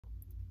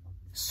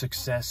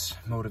Success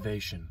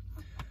motivation.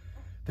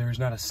 There is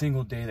not a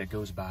single day that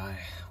goes by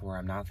where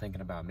I'm not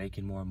thinking about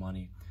making more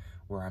money,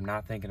 where I'm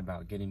not thinking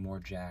about getting more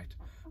jacked,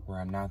 where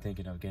I'm not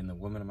thinking of getting the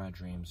woman of my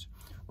dreams,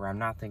 where I'm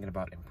not thinking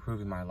about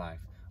improving my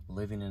life,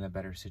 living in a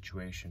better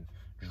situation,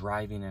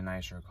 driving a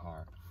nicer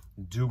car,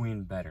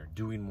 doing better,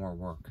 doing more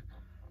work.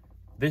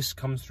 This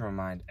comes to my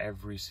mind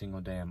every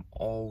single day. I'm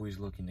always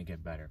looking to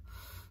get better.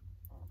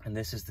 And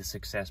this is the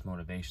success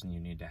motivation you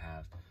need to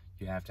have.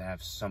 You have to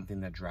have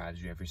something that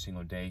drives you every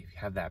single day. You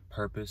have that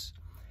purpose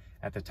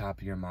at the top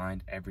of your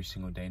mind every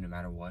single day, no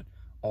matter what.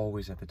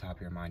 Always at the top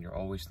of your mind. You're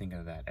always thinking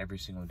of that every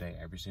single day,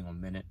 every single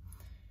minute.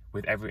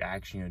 With every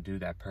action you do,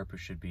 that purpose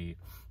should be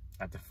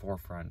at the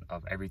forefront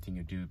of everything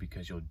you do,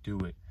 because you'll do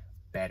it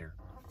better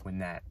when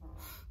that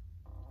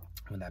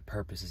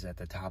purpose is at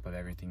the top of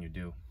everything you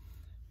do.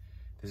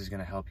 This is going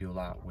to help you a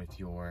lot with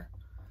your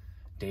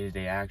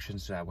day-to-day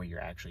actions, so that way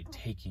you're actually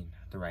taking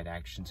the right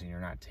actions and you're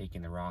not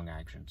taking the wrong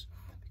actions,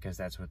 because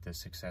that's what the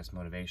success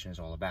motivation is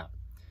all about.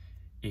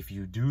 If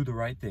you do the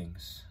right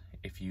things,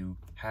 if you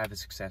have a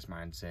success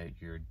mindset,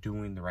 you're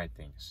doing the right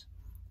things.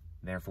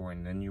 Therefore,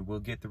 and then you will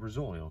get the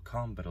result. It'll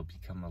come, but it'll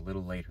become a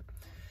little later.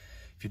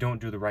 If you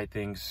don't do the right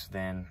things,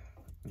 then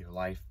your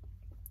life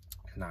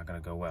is not going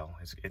to go well.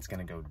 It's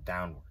going to go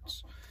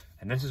downwards.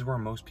 And this is where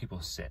most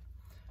people sit.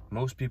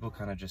 Most people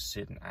kind of just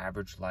sit in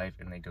average life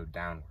and they go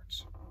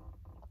downwards,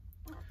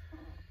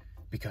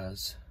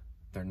 because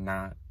they're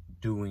not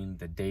doing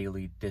the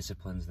daily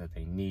disciplines that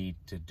they need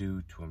to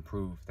do to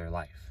improve their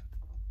life.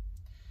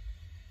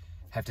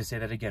 Have to say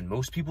that again.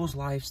 Most people's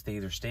lives, they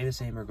either stay the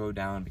same or go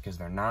down because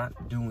they're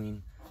not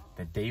doing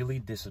the daily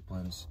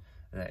disciplines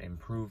that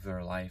improve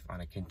their life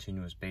on a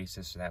continuous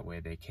basis, so that way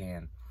they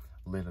can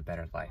live a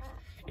better life.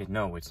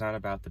 No, it's not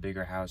about the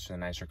bigger house or the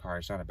nicer car.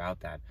 It's not about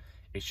that.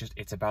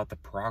 It's about the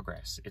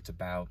progress. It's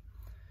about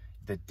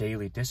the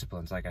daily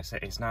disciplines. Like I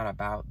said, it's not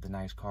about the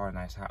nice car,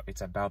 nice house.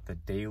 It's about the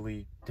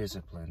daily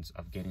disciplines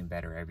of getting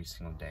better every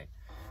single day.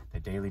 The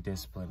daily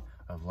discipline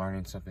of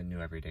learning something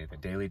new every day. The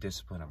daily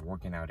discipline of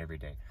working out every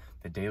day.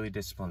 The daily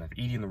discipline of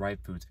eating the right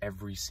foods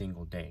every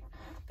single day.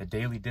 The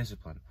daily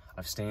discipline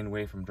of staying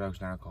away from drugs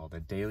and alcohol. The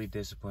daily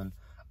discipline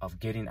of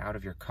getting out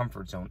of your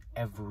comfort zone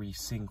every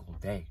single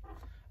day.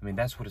 I mean,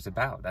 that's what it's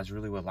about. That's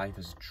really what life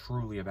is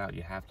truly about.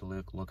 You have to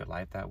look at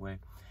life that way,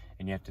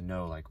 and you have to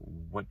know like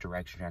what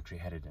direction you're actually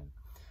headed in.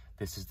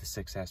 This is the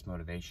success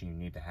motivation you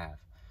need to have.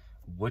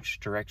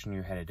 Which direction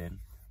you're headed in,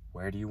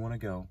 where do you want to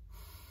go,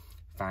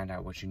 find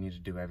out what you need to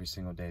do every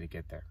single day to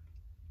get there.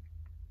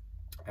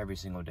 Every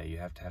single day you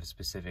have to have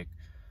specific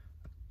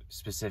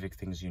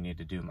things you need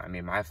to do. I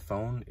mean, my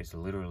phone is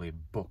literally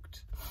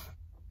booked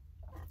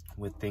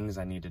with things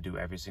I need to do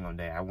every single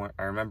day.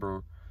 I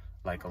remember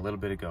like a little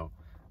bit ago,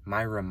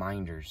 my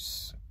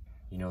reminders,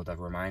 you know, the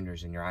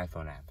reminders in your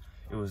iPhone app,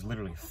 it was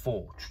literally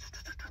full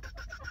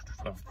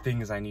of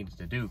things I needed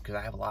to do, because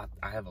I have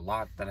a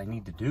lot that I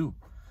need to do.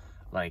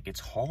 Like,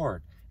 it's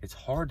hard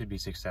to be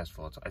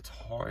successful. It's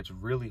hard. It's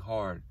really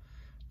hard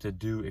to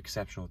do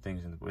exceptional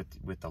things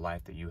with the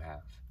life that you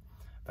have.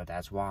 But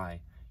that's why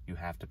you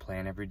have to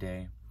plan every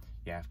day.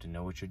 You have to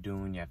know what you're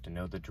doing. You have to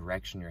know the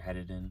direction you're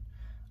headed in.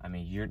 I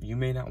mean, you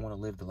may not want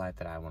to live the life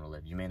that I want to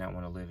live. You may not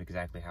want to live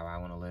exactly how I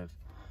want to live.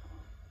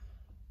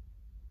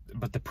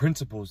 But the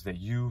principles that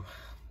you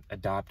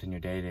adopt in your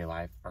day-to-day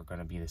life are going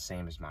to be the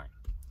same as mine.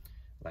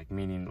 Like,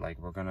 meaning, like,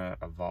 we're going to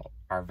evolve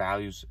our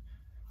values.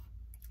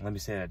 Let me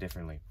say that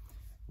differently.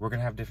 We're going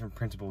to have different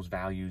principles,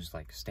 values,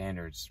 like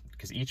standards,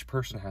 because each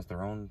person has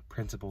their own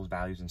principles,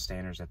 values, and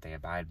standards that they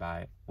abide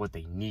by, what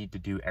they need to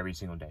do every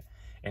single day.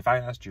 If I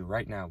asked you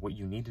right now what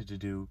you needed to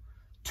do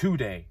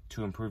today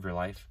to improve your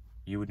life,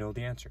 you would know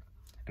the answer.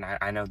 And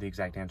I know the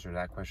exact answer to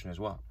that question as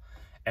well.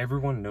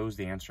 Everyone knows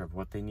the answer of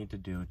what they need to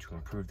do to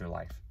improve their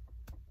life.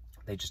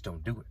 They just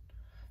don't do it.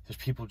 There's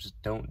people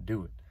just don't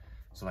do it.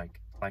 So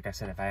like I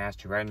said, if I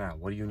asked you right now,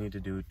 what do you need to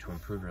do to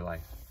improve your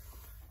life?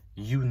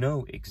 You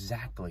know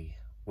exactly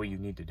what you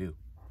need to do,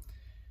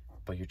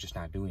 but you're just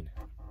not doing it.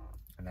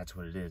 And that's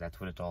what it is. That's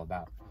what it's all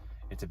about.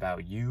 It's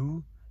about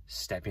you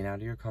stepping out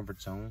of your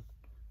comfort zone.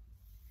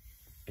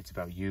 It's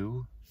about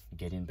you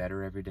getting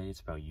better every day. It's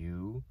about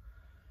you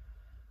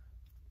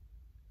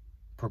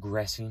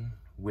progressing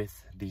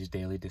with these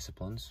daily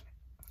disciplines.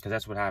 Because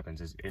that's what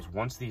happens is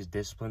once these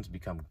disciplines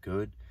become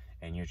good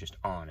and you're just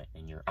on it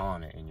and you're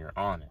on it and you're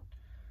on it,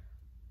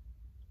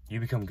 you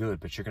become good,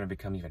 but you're going to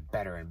become even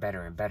better and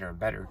better and better and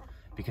better,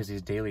 because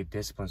these daily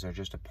disciplines are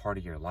just a part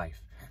of your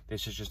life.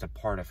 This is just a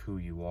part of who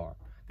you are.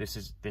 This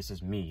is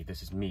me.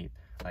 This is me.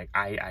 Like,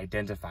 I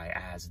identify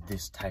as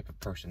this type of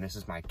person. This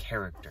is my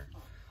character.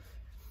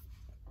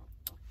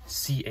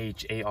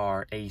 CHARACTER.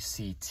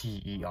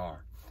 I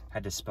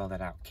had to spell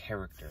that out.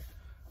 Character.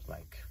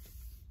 Like,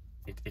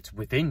 it's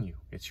within you.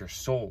 It's your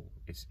soul.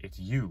 It's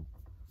you.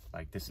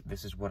 Like, this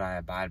is what I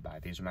abide by.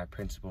 These are my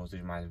principles.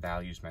 These are my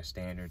values, my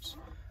standards.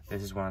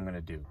 This is what I'm going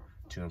to do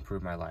to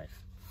improve my life.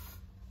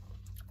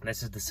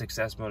 This is the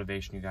success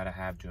motivation you got to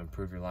have to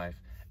improve your life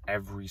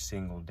every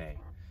single day.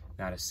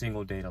 Not a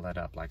single day to let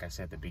up. Like I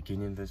said at the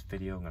beginning of this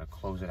video, I'm going to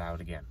close it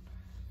out again.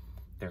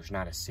 There's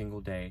not a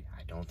single day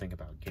I don't think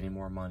about getting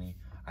more money.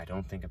 I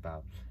don't think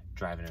about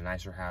driving a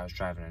nicer house,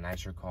 driving a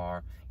nicer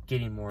car,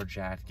 getting more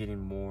jacked, getting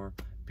more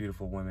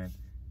beautiful women,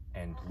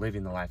 and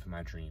living the life of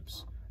my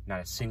dreams.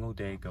 Not a single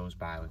day goes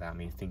by without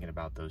me thinking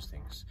about those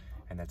things.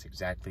 And that's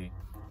exactly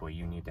what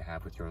you need to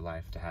have with your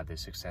life to have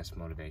this success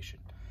motivation.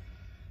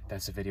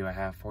 That's the video I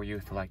have for you.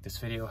 If you like this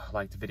video,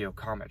 like the video,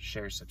 comment,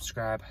 share,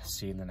 subscribe.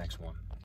 See you in the next one.